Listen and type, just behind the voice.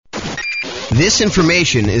This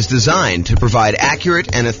information is designed to provide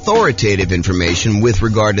accurate and authoritative information with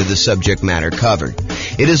regard to the subject matter covered.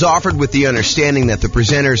 It is offered with the understanding that the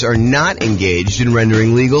presenters are not engaged in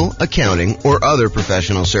rendering legal, accounting, or other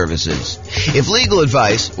professional services. If legal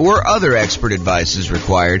advice or other expert advice is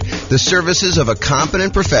required, the services of a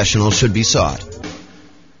competent professional should be sought.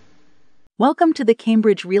 Welcome to the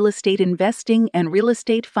Cambridge Real Estate Investing and Real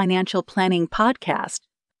Estate Financial Planning Podcast.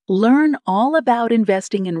 Learn all about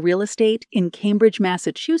investing in real estate in Cambridge,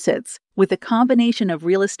 Massachusetts, with a combination of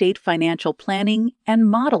real estate financial planning and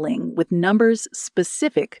modeling with numbers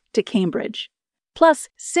specific to Cambridge. Plus,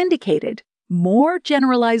 syndicated, more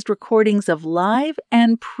generalized recordings of live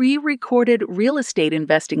and pre-recorded real estate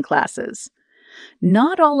investing classes.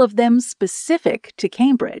 Not all of them specific to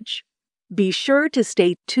Cambridge. Be sure to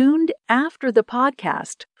stay tuned after the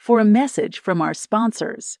podcast for a message from our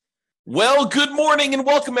sponsors. Well, good morning and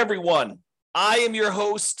welcome, everyone. I am your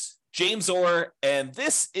host, James Orr, and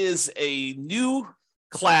this is a new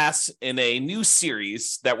class in a new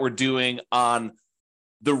series that we're doing on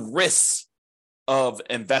the risks of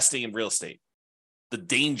investing in real estate, the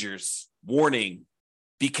dangers, warning,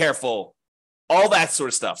 be careful, all that sort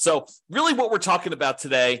of stuff. So really what we're talking about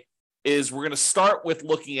today is we're going to start with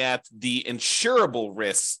looking at the insurable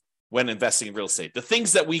risks when investing in real estate, the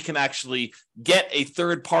things that we can actually get a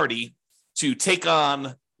third party to take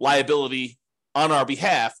on liability on our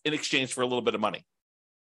behalf in exchange for a little bit of money.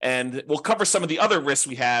 And we'll cover some of the other risks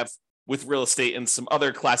we have with real estate in some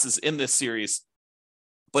other classes in this series.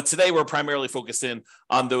 But today we're primarily focused in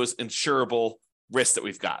on those insurable risks that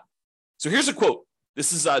we've got. So here's a quote.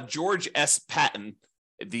 This is George S. Patton,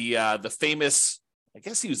 the famous, I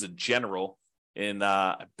guess he was a general in,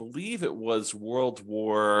 I believe it was World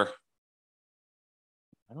War,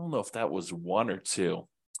 I don't know if that was one or two.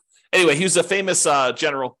 Anyway, he was a famous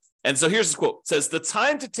general. And so here's his quote. It says, "The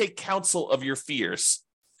time to take counsel of your fears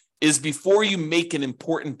is before you make an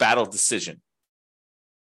important battle decision.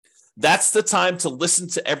 That's the time to listen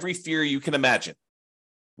to every fear you can imagine.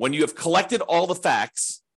 When you have collected all the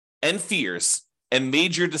facts and fears and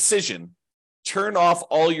made your decision, turn off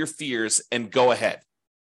all your fears and go ahead."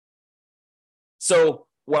 So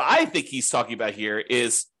what I think he's talking about here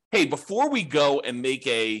is, hey, before we go and make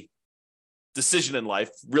a decision in life,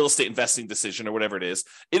 real estate investing decision or whatever it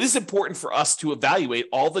is important for us to evaluate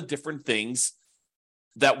all the different things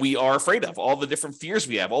that we are afraid of, all the different fears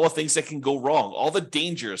we have, all the things that can go wrong, all the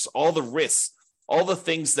dangers, all the risks, all the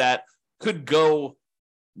things that could go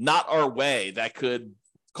not our way, that could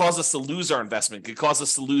cause us to lose our investment, could cause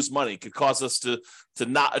us to lose money, could cause us to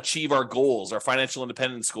not achieve our goals, our financial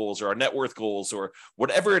independence goals, or our net worth goals, or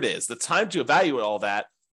whatever it is. The time to evaluate all that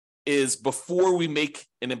is before we make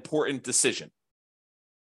an important decision,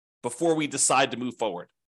 before we decide to move forward.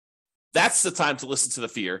 That's the time to listen to the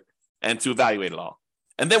fear and to evaluate it all.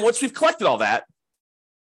 And then once we've collected all that,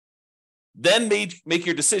 then make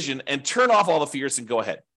your decision and turn off all the fears and go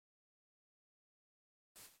ahead.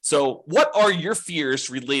 So what are your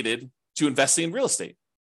fears related to investing in real estate?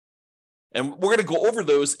 And we're going to go over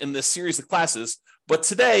those in this series of classes. But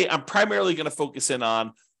today, I'm primarily going to focus in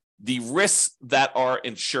on the risks that are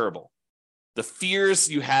insurable, the fears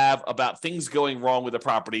you have about things going wrong with a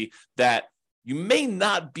property that you may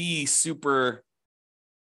not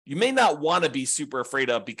want to be super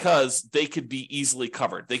afraid of because they could be easily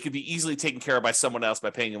covered. They could be easily taken care of by someone else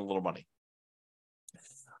by paying them a little money.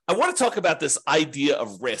 I want to talk about this idea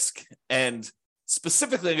of risk, and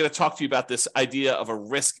specifically, I'm going to talk to you about this idea of a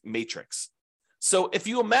risk matrix. So if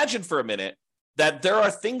you imagine for a minute that there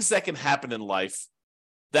are things that can happen in life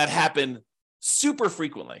that happen super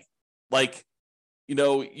frequently, like,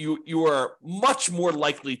 you are much more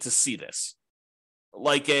likely to see this,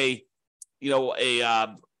 like an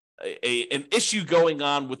issue going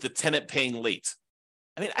on with the tenant paying late.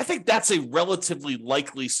 I mean, I think that's a relatively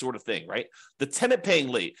likely sort of thing, right? The tenant paying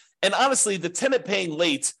late. And honestly, the tenant paying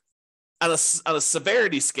late on a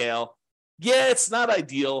severity scale, yeah, it's not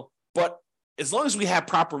ideal, but as long as we have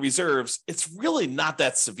proper reserves, it's really not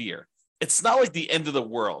that severe. It's not like the end of the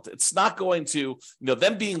world. It's not going to,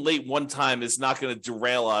 them being late one time is not going to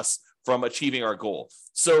derail us from achieving our goal.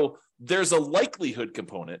 So there's a likelihood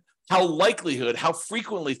component, how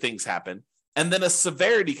frequently things happen, and then a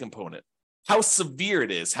severity component, how severe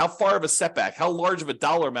it is, how far of a setback, how large of a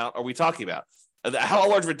dollar amount are we talking about, how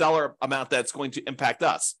large of a dollar amount that's going to impact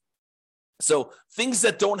us. So things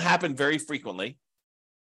that don't happen very frequently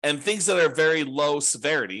and things that are very low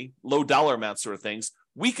severity, low dollar amount sort of things,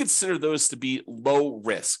 we consider those to be low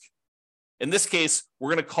risk. In this case, we're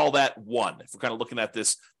going to call that 1. If we're kind of looking at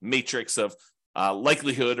this matrix of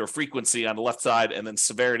likelihood or frequency on the left side and then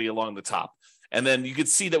severity along the top. And then you can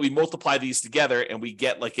see that we multiply these together and we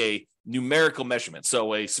get like a numerical measurement.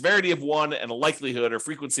 So a severity of 1 and a likelihood or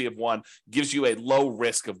frequency of 1 gives you a low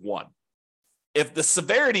risk of 1. If the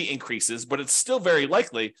severity increases, but it's still very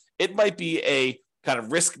likely, it might be a kind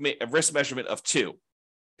of risk measurement of 2,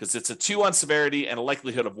 because it's a 2 on severity and a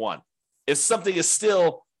likelihood of 1. If something is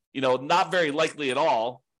still, not very likely at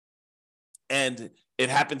all, and it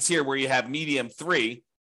happens here where you have medium 3,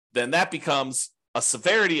 then that becomes a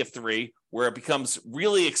severity of 3, where it becomes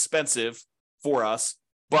really expensive for us,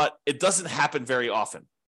 but it doesn't happen very often.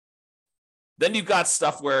 Then you've got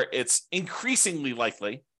stuff where it's increasingly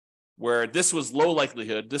likely, where this was low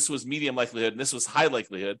likelihood, this was medium likelihood, and this was high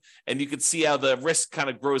likelihood, and you can see how the risk kind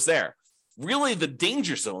of grows there. Really, the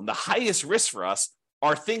danger zone, the highest risk for us,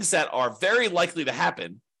 are things that are very likely to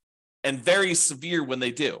happen and very severe when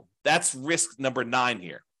they do. That's risk number 9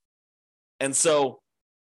 here. And so,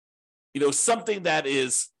 something that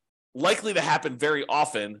is likely to happen very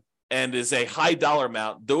often and is a high dollar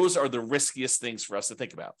amount, those are the riskiest things for us to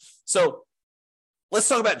think about. So let's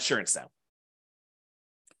talk about insurance now.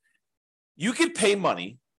 You can pay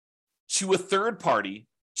money to a third party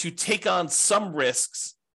to take on some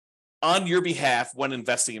risks on your behalf when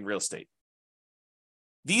investing in real estate.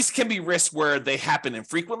 These can be risks where they happen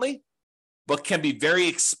infrequently, but can be very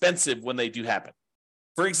expensive when they do happen.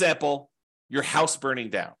 For example, your house burning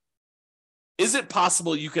down. Is it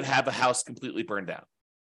possible you could have a house completely burned down?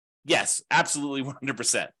 Yes, absolutely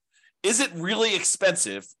 100%. Is it really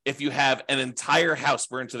expensive if you have an entire house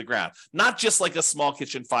burned to the ground? Not just like a small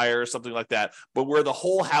kitchen fire or something like that, but where the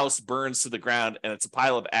whole house burns to the ground and it's a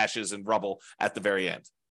pile of ashes and rubble at the very end.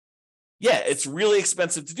 Yeah, it's really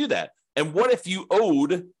expensive to do that. And what if you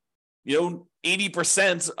owed,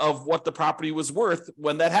 80% of what the property was worth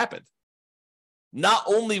when that happened? Not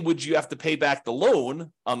only would you have to pay back the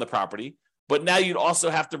loan on the property, but now you'd also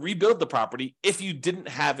have to rebuild the property if you didn't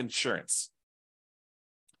have insurance.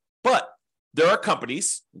 But there are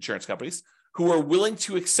companies, insurance companies, who are willing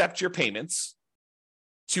to accept your payments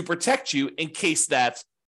to protect you in case that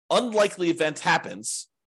unlikely event happens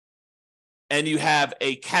and you have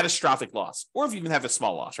a catastrophic loss, or if you even have a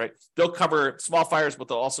small loss, right? They'll cover small fires, but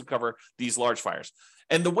they'll also cover these large fires.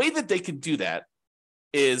 And the way that they can do that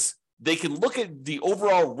is they can look at the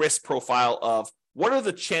overall risk profile of what are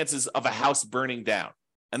the chances of a house burning down.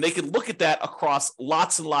 And they can look at that across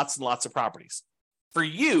lots and lots and lots of properties. For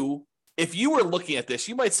you, if you were looking at this,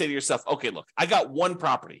 you might say to yourself, okay, look, I got one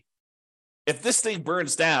property. If this thing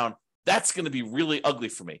burns down, that's going to be really ugly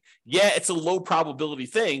for me. Yeah, it's a low probability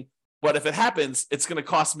thing, but if it happens, it's going to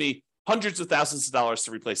cost me hundreds of thousands of dollars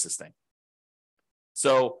to replace this thing.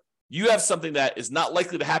 So you have something that is not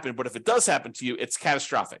likely to happen, but if it does happen to you, it's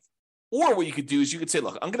catastrophic. Or what you could do is you could say,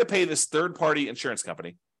 look, I'm going to pay this third-party insurance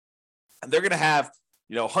company, and they're going to have,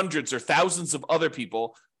 hundreds or thousands of other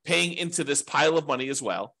people paying into this pile of money as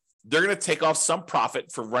well. They're going to take off some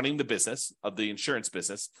profit for running the business of the insurance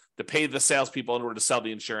business, to pay the salespeople in order to sell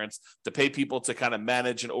the insurance, to pay people to kind of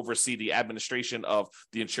manage and oversee the administration of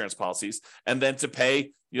the insurance policies, and then to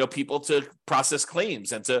pay, people to process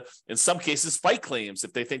claims and to, in some cases, fight claims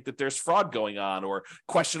if they think that there's fraud going on or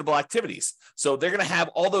questionable activities. So they're going to have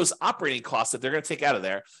all those operating costs that they're going to take out of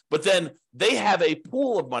there. But then they have a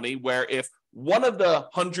pool of money where if one of the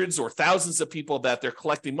hundreds or thousands of people that they're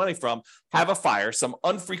collecting money from have a fire, some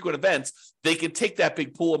unfrequent events, they can take that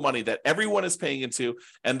big pool of money that everyone is paying into,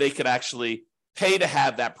 and they could actually pay to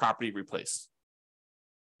have that property replaced.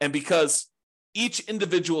 And because each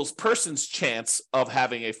individual's person's chance of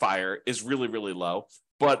having a fire is really, really low,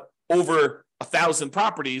 but over 1,000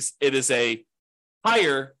 properties, it is a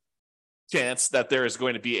higher chance that there is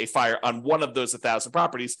going to be a fire on one of those 1,000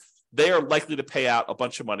 properties, they are likely to pay out a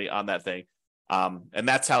bunch of money on that thing. And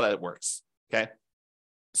that's how that works. Okay.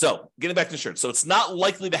 So getting back to insurance. So it's not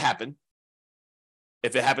likely to happen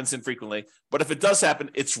if it happens infrequently, but if it does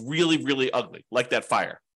happen, it's really, really ugly, like that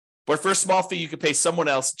fire. But for a small fee, you could pay someone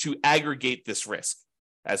else to aggregate this risk,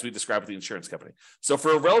 as we described with the insurance company. So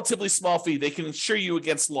for a relatively small fee, they can insure you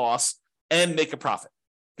against loss and make a profit,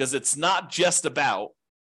 because it's not just about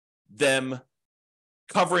them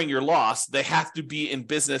covering your loss. They have to be in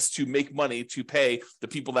business to make money to pay the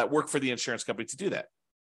people that work for the insurance company to do that.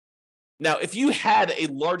 Now, if you had a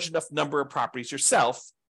large enough number of properties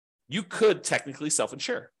yourself, you could technically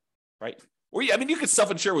self-insure, right? Or you could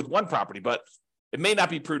self-insure with one property, but it may not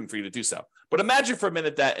be prudent for you to do so. But imagine for a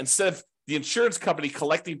minute that instead of the insurance company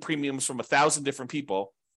collecting premiums from 1,000 different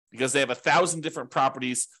people, because they have 1,000 different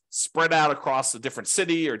properties spread out across a different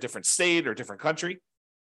city or different state or different country,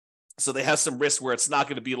 so they have some risk where it's not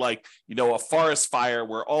going to be like, a forest fire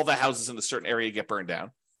where all the houses in a certain area get burned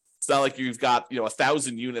down. It's not like you've got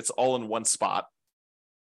 1,000 units all in one spot.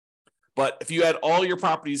 But if you had all your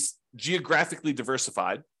properties geographically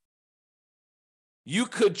diversified, you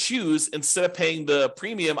could choose, instead of paying the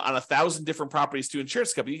premium on 1,000 different properties to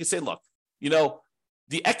insurance company, you can say, look,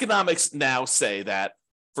 the economics now say that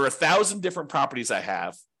for 1,000 different properties I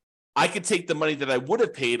have, I could take the money that I would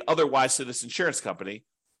have paid otherwise to this insurance company.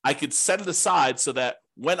 I could set it aside so that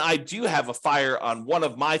when I do have a fire on one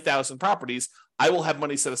of my 1,000 properties, I will have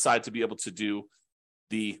money set aside to be able to do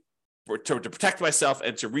to protect myself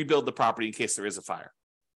and to rebuild the property in case there is a fire.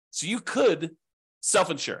 So you could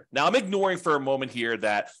self-insure. Now, I'm ignoring for a moment here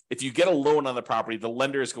that if you get a loan on the property, the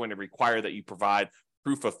lender is going to require that you provide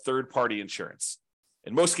proof of third-party insurance.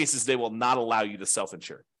 In most cases, they will not allow you to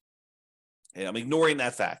self-insure. And I'm ignoring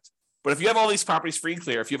that fact. But if you have all these properties free and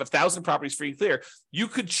clear, if you have 1,000 properties free and clear, you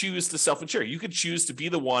could choose to self-insure. You could choose to be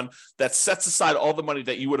the one that sets aside all the money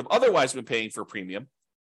that you would have otherwise been paying for a premium,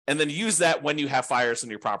 and then use that when you have fires in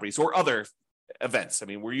your properties or other events. I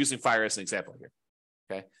mean, we're using fire as an example here.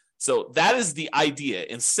 Okay. So that is the idea.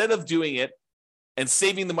 Instead of doing it and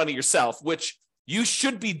saving the money yourself, which you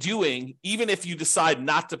should be doing even if you decide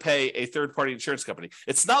not to pay a third-party insurance company.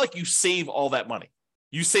 It's not like you save all that money.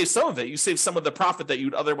 You save some of it. You save some of the profit that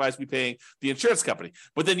you'd otherwise be paying the insurance company.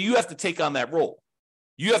 But then you have to take on that role.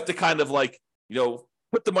 You have to kind of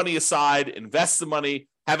put the money aside, invest the money,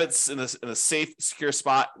 have it in a safe, secure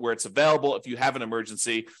spot where it's available. If you have an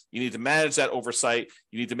emergency, you need to manage that oversight.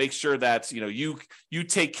 You need to make sure that you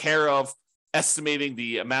take care of estimating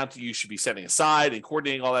the amount you should be setting aside and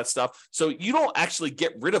coordinating all that stuff. So you don't actually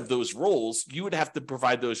get rid of those roles. You would have to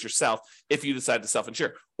provide those yourself if you decide to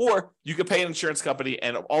self-insure. Or you could pay an insurance company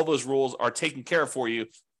and all those roles are taken care of for you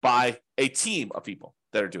by a team of people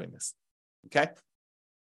that are doing this. Okay?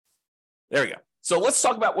 There we go. So let's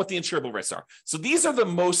talk about what the insurable risks are. So these are the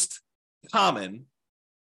most common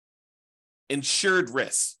insured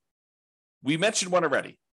risks. We mentioned one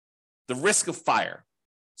already, the risk of fire.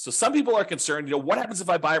 So some people are concerned, what happens if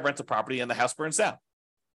I buy a rental property and the house burns down?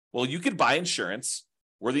 Well, you could buy insurance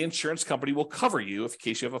where the insurance company will cover you in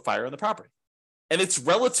case you have a fire on the property. And it's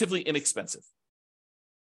relatively inexpensive.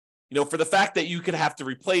 For the fact that you could have to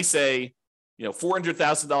replace a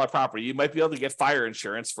 $400,000 property, you might be able to get fire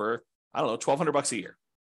insurance for, $1,200 a year.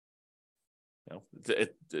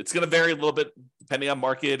 It's going to vary a little bit depending on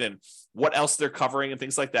market and what else they're covering and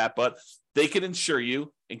things like that. But they can insure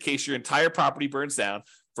you in case your entire property burns down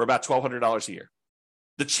for about $1,200 a year.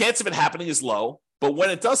 The chance of it happening is low, but when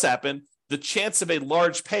it does happen, the chance of a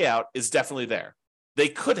large payout is definitely there. They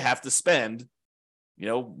could have to spend,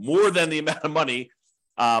 more than the amount of money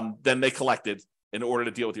than they collected in order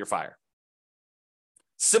to deal with your fire.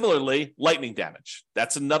 Similarly, lightning damage.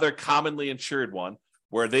 That's another commonly insured one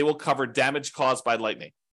where they will cover damage caused by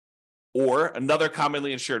lightning. Or another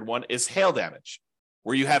commonly insured one is hail damage,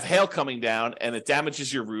 where you have hail coming down and it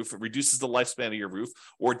damages your roof, it reduces the lifespan of your roof,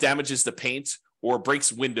 or damages the paint, or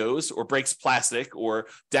breaks windows, or breaks plastic, or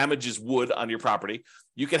damages wood on your property.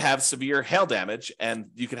 You can have severe hail damage,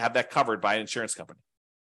 and you can have that covered by an insurance company.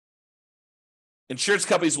 Insurance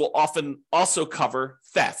companies will often also cover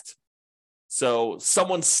theft. So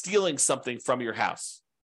someone stealing something from your house,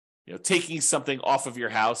 taking something off of your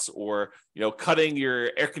house, or, cutting your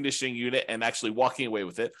air conditioning unit and actually walking away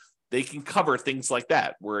with it. They can cover things like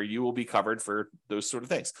that, where you will be covered for those sort of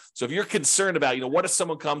things. So if you're concerned about, what if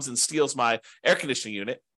someone comes and steals my air conditioning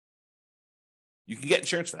unit, you can get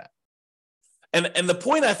insurance for that. And the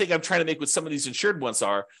point I think I'm trying to make with some of these insured ones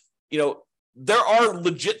are, there are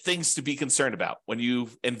legit things to be concerned about when you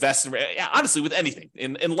invest in, honestly, with anything.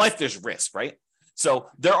 In life, there's risk, right? So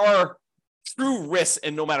there are true risks,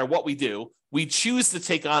 and no matter what we do, we choose to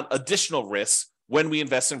take on additional risks when we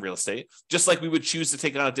invest in real estate, just like we would choose to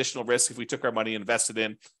take on additional risk if we took our money and invested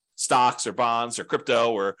in stocks or bonds or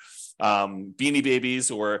crypto or Beanie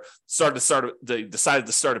Babies, or decided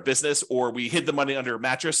to start a business, or we hid the money under a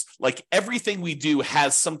mattress. Like, everything we do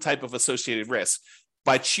has some type of associated risk.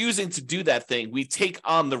 By choosing to do that thing, we take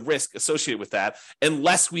on the risk associated with that,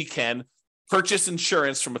 unless we can purchase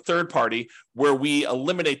insurance from a third party where we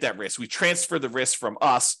eliminate that risk. We transfer the risk from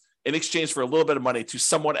us in exchange for a little bit of money to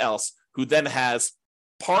someone else who then has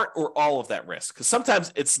part or all of that risk. Because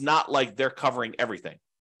sometimes it's not like they're covering everything.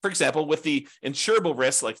 For example, with the insurable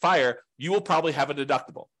risks like fire, you will probably have a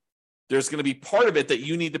deductible. There's going to be part of it that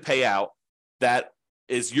you need to pay out that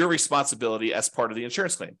is your responsibility as part of the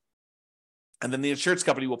insurance claim. And then the insurance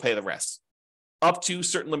company will pay the rest up to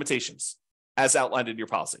certain limitations as outlined in your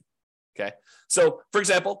policy. Okay. So, for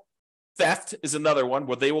example, theft is another one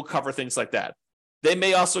where they will cover things like that. They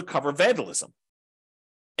may also cover vandalism.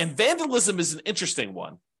 And vandalism is an interesting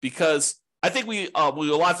one because I think we a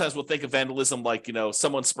lot of times we'll think of vandalism like,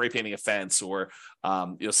 someone spray painting a fence or,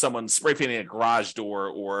 someone spray painting a garage door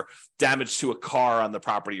or damage to a car on the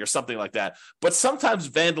property or something like that. But sometimes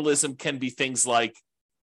vandalism can be things like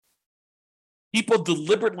people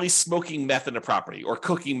deliberately smoking meth in a property or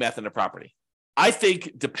cooking meth in a property. I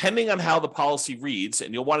think depending on how the policy reads,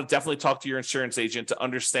 and you'll want to definitely talk to your insurance agent to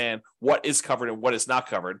understand what is covered and what is not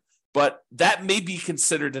covered, but that may be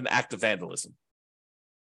considered an act of vandalism.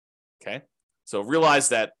 Okay? So realize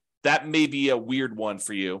that may be a weird one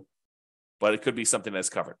for you, but it could be something that's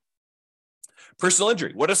covered. Personal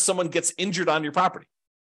injury. What if someone gets injured on your property?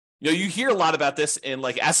 You hear a lot about this in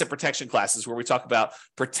like asset protection classes where we talk about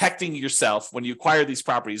protecting yourself when you acquire these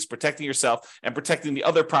properties, protecting yourself and protecting the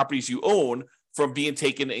other properties you own from being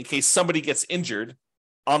taken in case somebody gets injured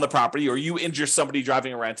on the property or you injure somebody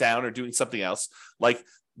driving around town or doing something else. Like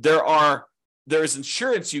there is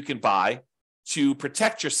insurance you can buy to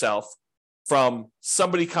protect yourself from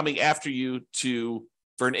somebody coming after you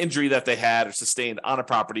for an injury that they had or sustained on a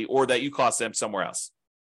property or that you caused them somewhere else.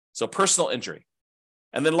 So personal injury.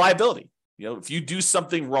 And then liability. If you do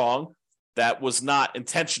something wrong that was not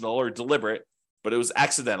intentional or deliberate, but it was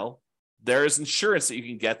accidental, there is insurance that you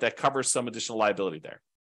can get that covers some additional liability there.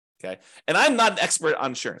 Okay. And I'm not an expert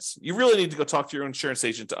on insurance. You really need to go talk to your insurance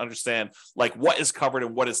agent to understand like what is covered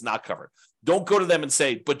and what is not covered. Don't go to them and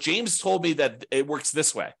say, but James told me that it works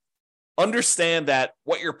this way. Understand that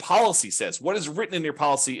what your policy says, what is written in your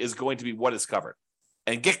policy is going to be what is covered.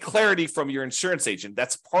 And get clarity from your insurance agent.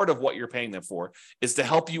 That's part of what you're paying them for, is to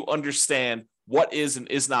help you understand what is and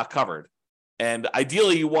is not covered. And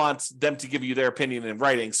ideally, you want them to give you their opinion in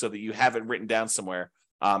writing so that you have it written down somewhere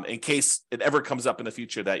in case it ever comes up in the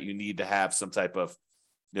future that you need to have some type of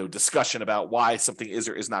discussion about why something is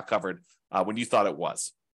or is not covered when you thought it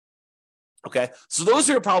was. Okay, so those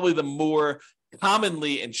are probably the more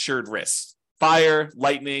commonly insured risks: fire,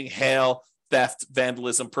 lightning, hail, theft,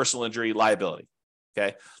 vandalism, personal injury, liability.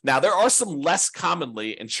 Okay. Now, there are some less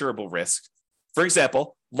commonly insurable risks. For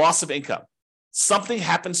example, loss of income. Something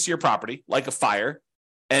happens to your property, like a fire,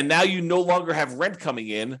 and now you no longer have rent coming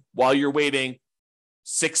in while you're waiting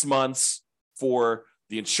 6 months for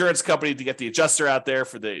the insurance company to get the adjuster out there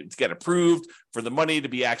to get approved, for the money to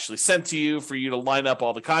be actually sent to you, for you to line up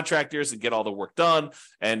all the contractors and get all the work done.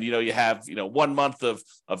 And, you have, 1 month of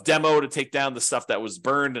demo to take down the stuff that was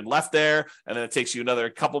burned and left there. And then it takes you another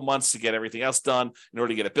couple months to get everything else done in order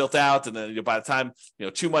to get it built out. And then by the time,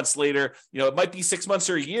 2 months later, it might be 6 months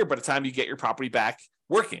or a year by the time you get your property back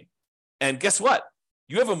working. And guess what?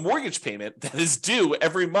 You have a mortgage payment that is due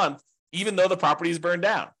every month, even though the property is burned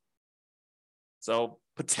down. So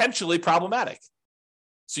potentially problematic.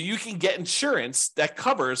 So you can get insurance that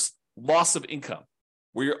covers loss of income,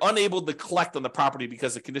 where you're unable to collect on the property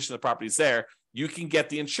because the condition of the property is there. You can get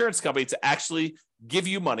the insurance company to actually give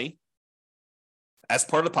you money as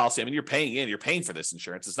part of the policy. I mean, you're paying for this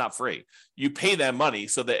insurance. It's not free. You pay them money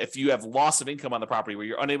so that if you have loss of income on the property where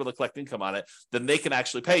you're unable to collect income on it, then they can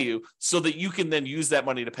actually pay you so that you can then use that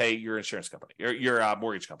money to pay your insurance company, your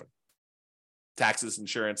mortgage company, taxes,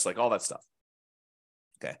 insurance, like all that stuff.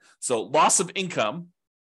 Okay, so loss of income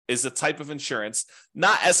is a type of insurance,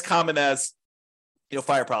 not as common as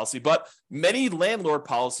fire policy, but many landlord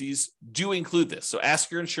policies do include this. So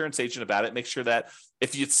ask your insurance agent about it. Make sure that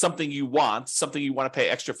if it's something you want to pay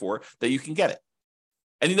extra for, that you can get it.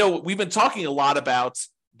 And we've been talking a lot about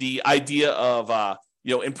the idea of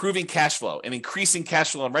improving cash flow and increasing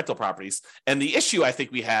cash flow on rental properties. And the issue I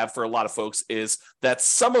think we have for a lot of folks is that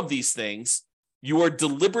some of these things you are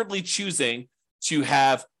deliberately choosing to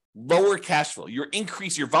have lower cash flow. You're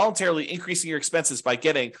voluntarily increasing your expenses by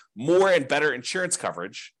getting more and better insurance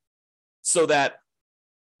coverage so that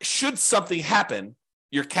should something happen,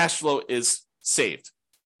 your cash flow is saved,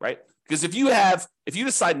 right? Because if you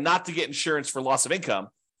decide not to get insurance for loss of income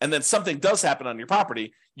and then something does happen on your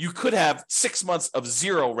property, you could have 6 months of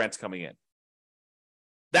zero rent coming in.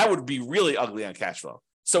 That would be really ugly on cash flow.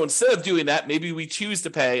 So instead of doing that, maybe we choose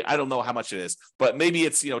to pay, I don't know how much it is, but maybe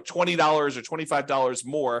it's $20 or $25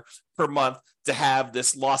 more per month to have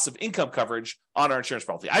this loss of income coverage on our insurance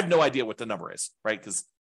policy. I have no idea what the number is, right? Because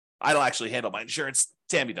I don't actually handle my insurance.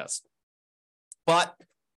 Tammy does. But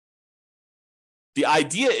the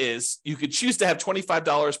idea is you could choose to have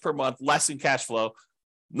 $25 per month less in cash flow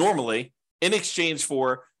normally in exchange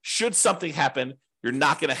for, should something happen, you're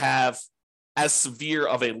not going to have as severe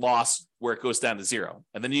of a loss where it goes down to zero.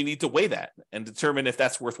 And then you need to weigh that and determine if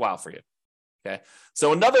that's worthwhile for you. Okay.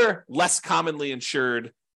 So another less commonly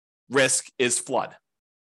insured risk is flood.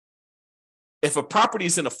 If a property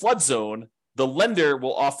is in a flood zone, the lender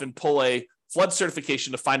will often pull a flood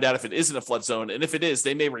certification to find out if it isn't a flood zone. And if it is,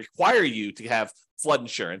 they may require you to have flood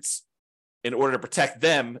insurance in order to protect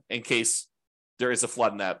them in case there is a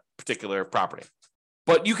flood in that particular property.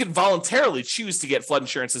 But you can voluntarily choose to get flood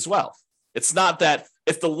insurance as well. It's not that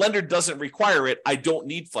if the lender doesn't require it, I don't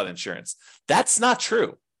need flood insurance. That's not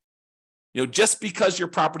true. Just because your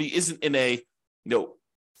property isn't in a,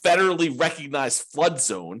 federally recognized flood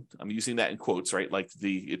zone, I'm using that in quotes, right? Like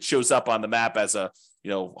it shows up on the map as a,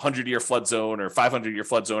 100-year flood zone or 500-year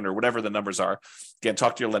flood zone or whatever the numbers are. Again,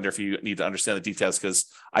 talk to your lender if you need to understand the details, because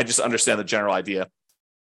I just understand the general idea.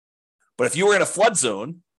 But if you were in a flood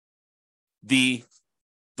zone, the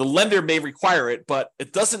lender may require it, but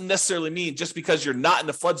it doesn't necessarily mean just because you're not in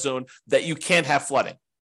the flood zone that you can't have flooding.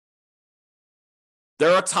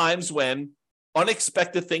 There are times when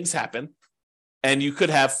unexpected things happen and you could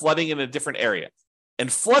have flooding in a different area.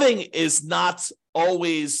 And flooding is not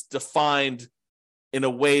always defined in a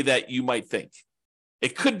way that you might think.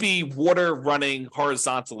 It could be water running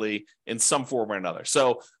horizontally in some form or another.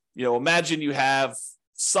 So, imagine you have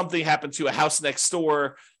something happen to a house next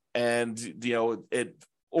door and, it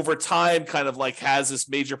over time kind of like has this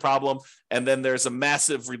major problem. And then there's a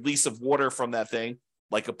massive release of water from that thing,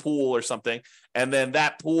 like a pool or something. And then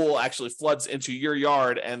that pool actually floods into your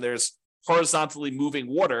yard and there's horizontally moving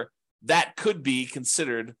water. That could be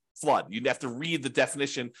considered flood. You'd have to read the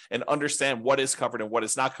definition and understand what is covered and what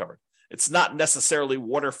is not covered. It's not necessarily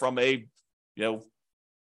water from a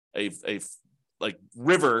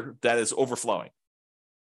river that is overflowing.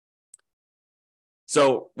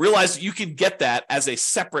 So realize you can get that as a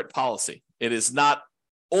separate policy. It is not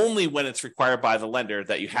only when it's required by the lender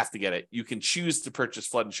that you have to get it. You can choose to purchase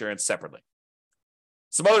flood insurance separately.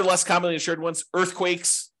 Some other less commonly insured ones,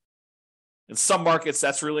 earthquakes. In some markets,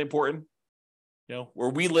 that's really important. Where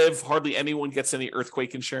we live, hardly anyone gets any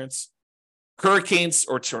earthquake insurance. Hurricanes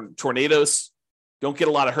or tornadoes. Don't get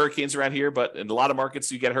a lot of hurricanes around here, but in a lot of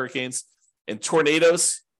markets, you get hurricanes. And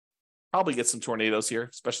tornadoes, probably get some tornadoes here,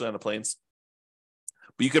 especially on the plains.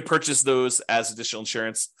 But you could purchase those as additional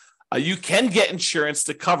insurance. You can get insurance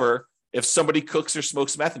to cover if somebody cooks or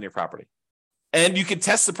smokes meth in your property. And you can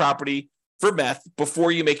test the property for meth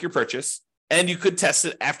before you make your purchase. And you could test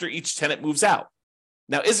it after each tenant moves out.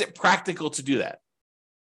 Now, is it practical to do that?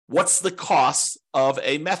 What's the cost of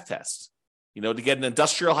a meth test? To get an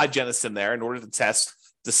industrial hygienist in there in order to test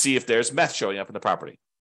to see if there's meth showing up in the property.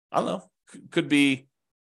 I don't know. Could be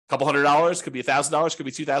a couple $100, could be $1,000, could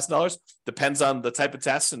be $2,000. Depends on the type of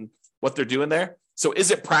test and what they're doing there. So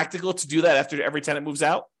is it practical to do that after every tenant moves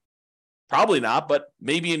out? Probably not, but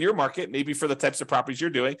maybe in your market, maybe for the types of properties you're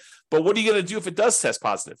doing. But what are you going to do if it does test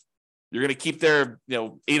positive? You're going to keep their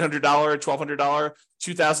 $800, $1,200, $2,000,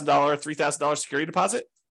 $3,000 security deposit?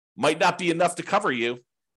 Might not be enough to cover you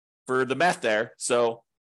for the meth there. So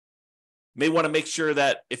may want to make sure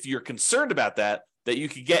that if you're concerned about that you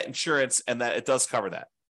can get insurance and that it does cover that.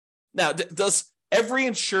 Now, does every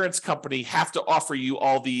insurance company have to offer you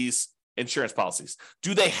all these insurance policies?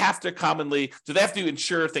 Do they have to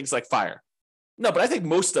insure things like fire? No, but I think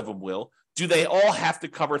most of them will. Do they all have to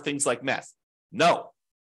cover things like meth? No.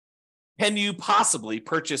 Can you possibly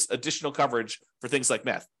purchase additional coverage for things like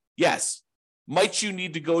meth? Yes. Might you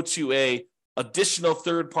need to go to a additional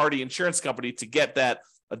third-party insurance company to get that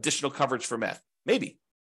additional coverage for meth? Maybe.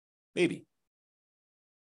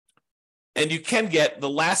 And you can get the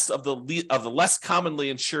last of the less commonly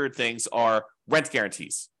insured things are rent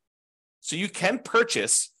guarantees. So you can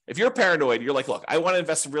purchase, if you're paranoid, you're like, look, I want to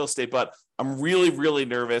invest in real estate, but I'm really, really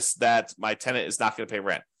nervous that my tenant is not going to pay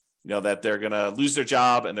rent. That they're going to lose their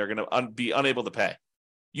job and they're going to be unable to pay.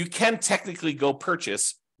 You can technically go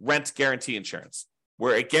purchase rent guarantee insurance,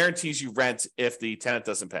 where it guarantees you rent if the tenant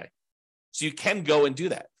doesn't pay. So you can go and do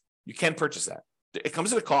that. You can purchase that. It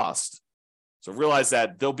comes at a cost. So realize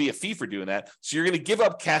that there'll be a fee for doing that. So you're going to give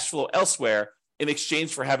up cash flow elsewhere in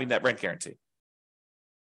exchange for having that rent guarantee.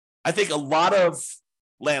 I think a lot of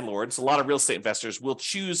landlords, a lot of real estate investors will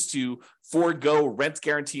choose to forego rent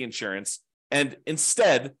guarantee insurance and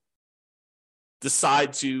instead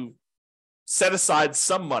decide to set aside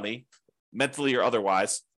some money, mentally or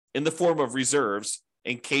otherwise, in the form of reserves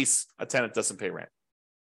in case a tenant doesn't pay rent.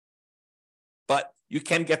 But you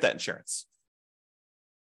can get that insurance.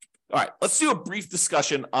 All right, let's do a brief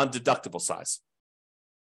discussion on deductible size.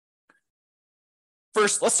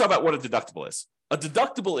 First, let's talk about what a deductible is. A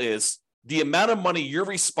deductible is the amount of money you're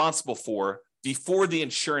responsible for before the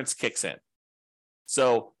insurance kicks in.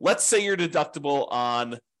 So let's say your deductible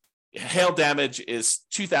on hail damage is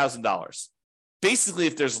 $2,000. Basically,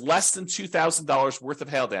 if there's less than $2,000 worth of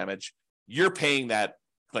hail damage, you're paying that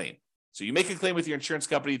claim. So you make a claim with your insurance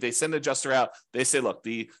company, they send an adjuster out, they say, look,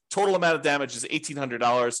 the total amount of damage is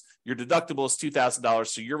 $1,800, your deductible is $2,000,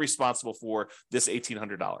 so you're responsible for this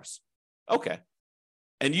 $1,800. Okay.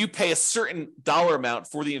 And you pay a certain dollar amount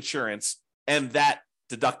for the insurance and that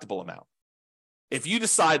deductible amount. If you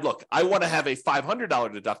decide, look, I want to have a $500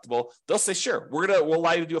 deductible, they'll say, sure, we'll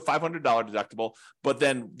allow you to do a $500 deductible, but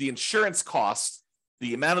then the insurance cost,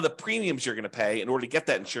 the amount of the premiums you're going to pay in order to get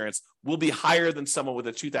that insurance will be higher than someone with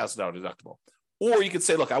a $2,000 deductible. Or you could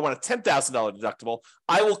say, look, I want a $10,000 deductible.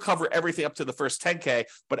 I will cover everything up to the first $10K,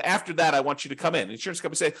 but after that, I want you to come in. The insurance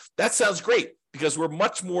company say, that sounds great because we're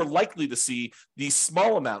much more likely to see these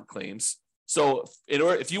small amount claims. So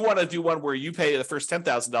if you want to do one where you pay the first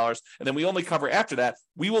 $10,000 and then we only cover after that,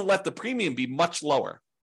 we will let the premium be much lower.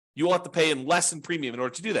 You will have to pay in less in premium in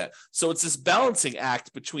order to do that. So it's this balancing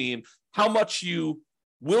act between how much you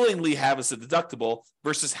willingly have as a deductible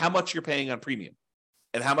versus how much you're paying on premium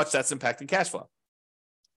and how much that's impacting cash flow.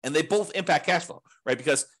 And they both impact cash flow, right?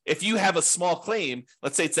 Because if you have a small claim,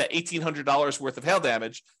 let's say it's that $1,800 worth of hail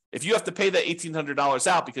damage, if you have to pay that $1,800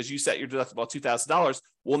 out because you set your deductible at $2,000,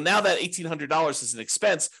 well, now that $1,800 is an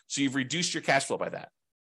expense, so you've reduced your cash flow by that.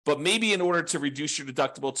 But maybe in order to reduce your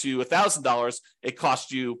deductible to $1,000, it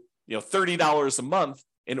costs you, $30 a month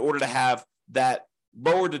in order to have that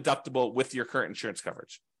lower deductible with your current insurance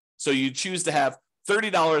coverage. So you choose to have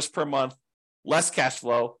 $30 per month, less cash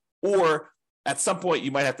flow, or at some point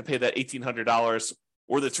you might have to pay that $1,800,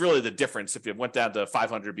 or that's really the difference. If it went down to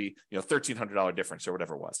 $500, be $1,300 difference or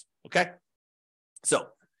whatever it was. Okay. So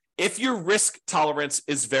if your risk tolerance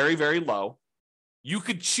is very, very low, you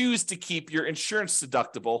could choose to keep your insurance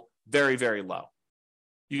deductible very, very low.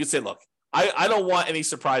 You could say, look, I don't want any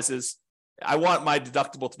surprises. I want my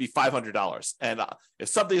deductible to be $500. And if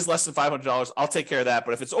something is less than $500, I'll take care of that.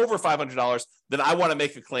 But if it's over $500, then I want to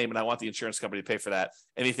make a claim and I want the insurance company to pay for that,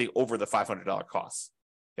 anything over the $500 cost.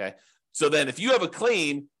 Okay. So then if you have a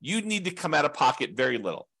claim, you need to come out of pocket very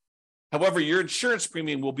little. However, your insurance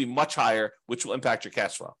premium will be much higher, which will impact your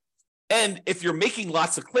cash flow. And if you're making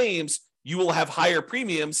lots of claims, you will have higher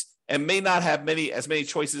premiums and may not have as many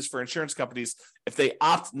choices for insurance companies if they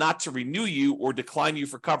opt not to renew you or decline you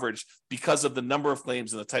for coverage because of the number of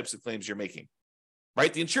claims and the types of claims you're making,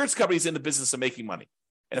 right? The insurance company is in the business of making money.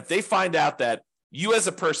 And if they find out that you as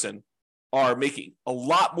a person are making a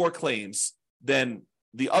lot more claims than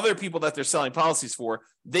the other people that they're selling policies for,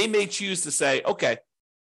 they may choose to say, okay,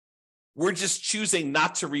 we're just choosing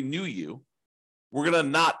not to renew you. We're going to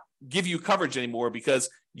not give you coverage anymore because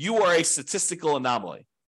you are a statistical anomaly.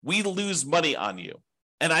 We lose money on you.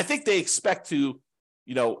 And I think they expect to,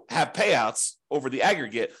 have payouts over the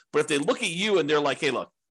aggregate. But if they look at you and they're like, hey,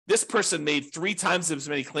 look, this person made 3 times as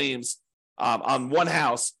many claims on one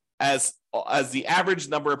house as the average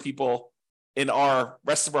number of people in our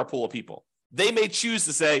rest of our pool of people, they may choose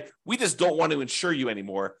to say, we just don't want to insure you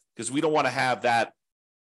anymore because we don't want to have that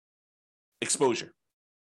exposure.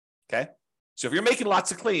 Okay. So if you're making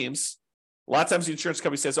lots of claims, a lot of times the insurance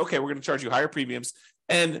company says, okay, we're going to charge you higher premiums.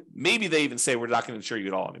 And maybe they even say, we're not going to insure you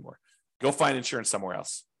at all anymore. Go find insurance somewhere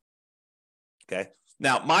else. Okay.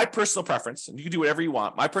 Now, my personal preference, and you can do whatever you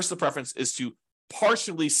want, my personal preference is to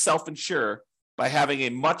partially self-insure by having a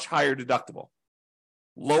much higher deductible,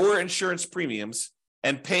 lower insurance premiums,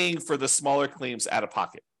 and paying for the smaller claims out of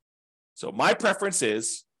pocket. So my preference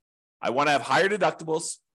is I want to have higher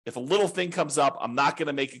deductibles. If a little thing comes up, I'm not going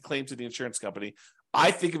to make a claim to the insurance company. I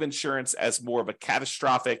think of insurance as more of a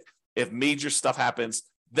catastrophic. If major stuff happens,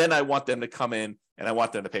 then I want them to come in and I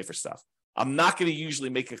want them to pay for stuff. I'm not going to usually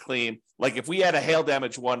make a claim. Like if we had a hail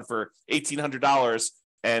damage one for $1,800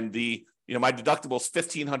 and my deductible is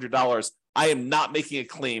 $1,500, I am not making a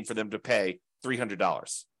claim for them to pay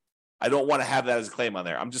 $300. I don't want to have that as a claim on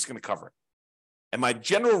there. I'm just going to cover it. And my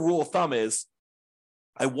general rule of thumb is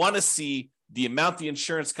I want to see the amount the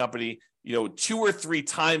insurance company, 2 or 3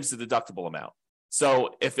 times the deductible amount.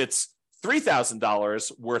 So if it's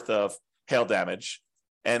 $3,000 worth of hail damage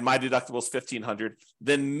and my deductible is $1,500,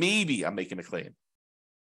 then maybe I'm making a claim.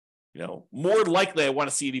 More likely I want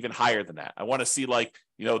to see it even higher than that. I want to see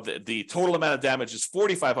the total amount of damage is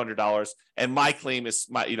 $4,500 and my claim is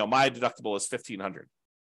my deductible is $1,500.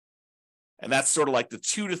 And that's sort of like the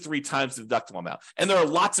 2 to 3 times the deductible amount. And there are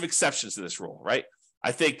lots of exceptions to this rule, right?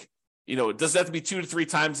 I think, it doesn't have to be 2 to 3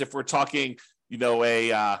 times if we're talking,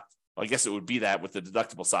 I guess it would be that with the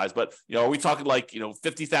deductible size, but are we talking like,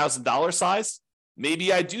 $50,000 size?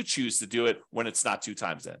 Maybe I do choose to do it when it's not 2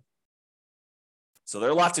 times in. So there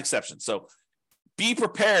are lots of exceptions. So be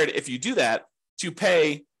prepared if you do that to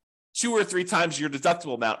pay 2 or 3 times your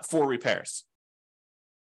deductible amount for repairs.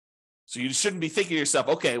 So you shouldn't be thinking to yourself,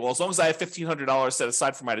 okay, well, as long as I have $1,500 set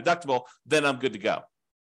aside for my deductible, then I'm good to go.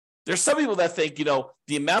 There's some people that think,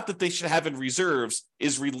 the amount that they should have in reserves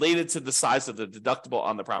is related to the size of the deductible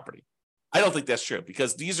on the property. I don't think that's true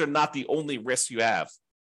because these are not the only risks you have.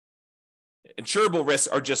 Insurable risks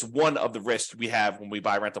are just one of the risks we have when we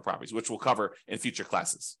buy rental properties, which we'll cover in future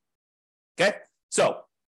classes. Okay, so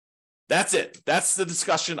that's it. That's the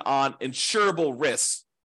discussion on insurable risks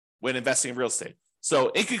when investing in real estate. So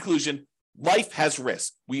in conclusion, life has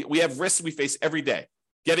risks. We have risks we face every day.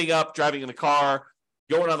 Getting up, driving in the car,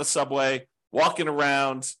 going on the subway, walking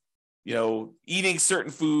around, eating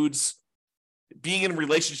certain foods, being in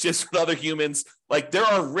relationships with other humans. Like there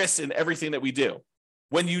are risks in everything that we do.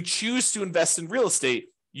 When you choose to invest in real estate,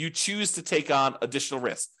 you choose to take on additional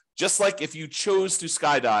risks. Just like if you chose to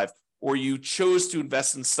skydive or you chose to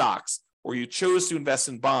invest in stocks or you chose to invest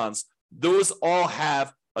in bonds, those all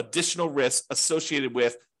have additional risks associated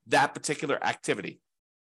with that particular activity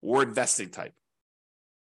or investing type.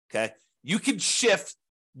 Okay. You can shift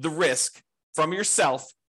the risk from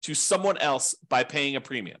yourself to someone else by paying a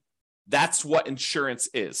premium. That's what insurance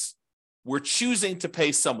is. We're choosing to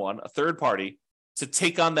pay someone, a third party, to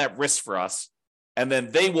take on that risk for us. And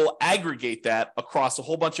then they will aggregate that across a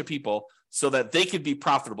whole bunch of people so that they can be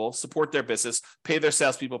profitable, support their business, pay their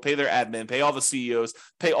salespeople, pay their admin, pay all the CEOs,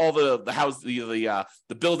 pay all the house, the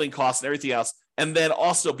building costs and everything else, and then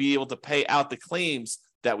also be able to pay out the claims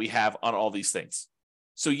that we have on all these things.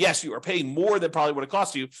 So yes, you are paying more than probably what it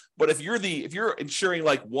costs you. But if you're insuring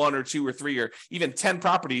like 1 or 2 or 3 or even 10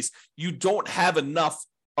 properties, you don't have enough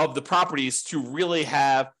of the properties to really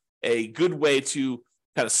have a good way to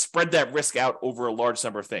kind of spread that risk out over a large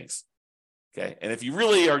number of things. Okay. And if you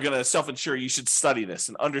really are going to self-insure, you should study this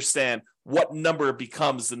and understand what number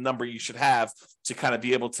becomes the number you should have to kind of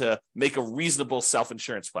be able to make a reasonable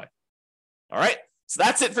self-insurance play. All right. So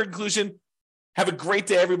that's it for conclusion. Have a great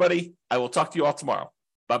day, everybody. I will talk to you all tomorrow.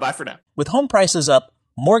 Bye-bye for now. With home prices up,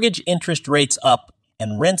 mortgage interest rates up,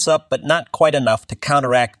 and rents up, but not quite enough to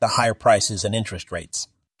counteract the higher prices and interest rates.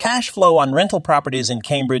 Cash flow on rental properties in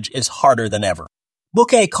Cambridge is harder than ever.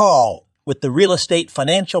 Book a call with the Real Estate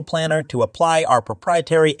Financial Planner to apply our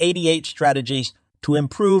proprietary 88 strategies to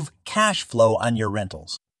improve cash flow on your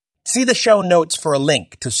rentals. See the show notes for a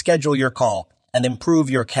link to schedule your call and improve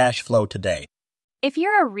your cash flow today. If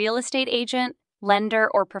you're a real estate agent, lender,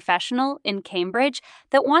 or professional in Cambridge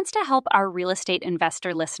that wants to help our real estate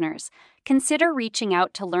investor listeners, consider reaching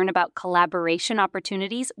out to learn about collaboration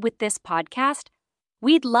opportunities with this podcast.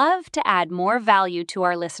 We'd love to add more value to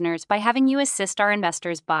our listeners by having you assist our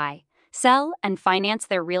investors buy, sell, and finance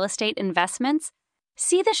their real estate investments.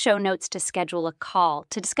 See the show notes to schedule a call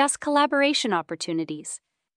to discuss collaboration opportunities.